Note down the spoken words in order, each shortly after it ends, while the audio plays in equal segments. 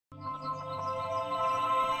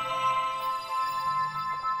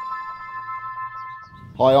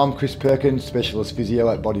Hi, I'm Chris Perkins, Specialist Physio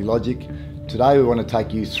at Body Logic. Today we want to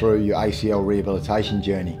take you through your ACL rehabilitation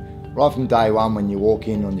journey. Right from day one when you walk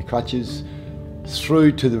in on your crutches,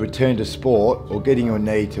 through to the return to sport or getting your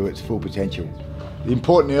knee to its full potential. The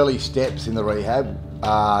important early steps in the rehab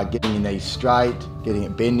are getting your knee straight, getting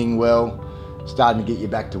it bending well, starting to get you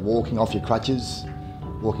back to walking off your crutches,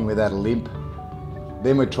 walking without a limp.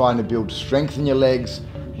 Then we're trying to build strength in your legs,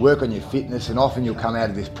 work on your fitness, and often you'll come out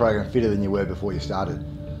of this program fitter than you were before you started.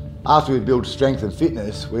 After we build strength and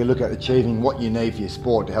fitness, we look at achieving what you need for your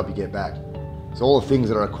sport to help you get back. So all the things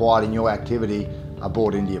that are required in your activity are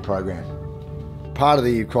brought into your program. Part of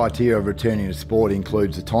the criteria of returning to sport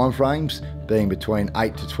includes the time frames, being between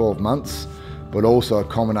 8 to 12 months, but also a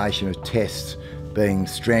combination of tests, being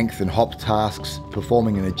strength and hop tasks,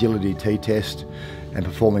 performing an agility T-test, and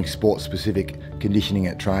performing sport-specific conditioning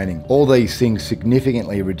at training. All these things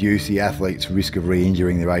significantly reduce the athlete's risk of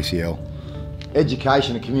re-injuring their ACL.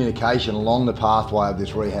 Education and communication along the pathway of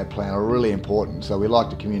this rehab plan are really important, so we like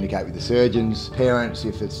to communicate with the surgeons, parents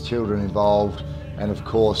if it's children involved, and of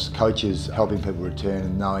course coaches helping people return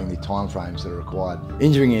and knowing the timeframes that are required.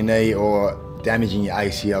 Injuring your knee or damaging your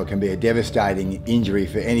ACL can be a devastating injury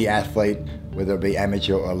for any athlete, whether it be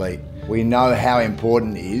amateur or elite. We know how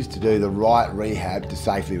important it is to do the right rehab to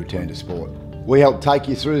safely return to sport. We help take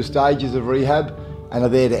you through the stages of rehab and are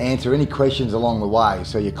there to answer any questions along the way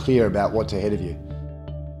so you're clear about what's ahead of you.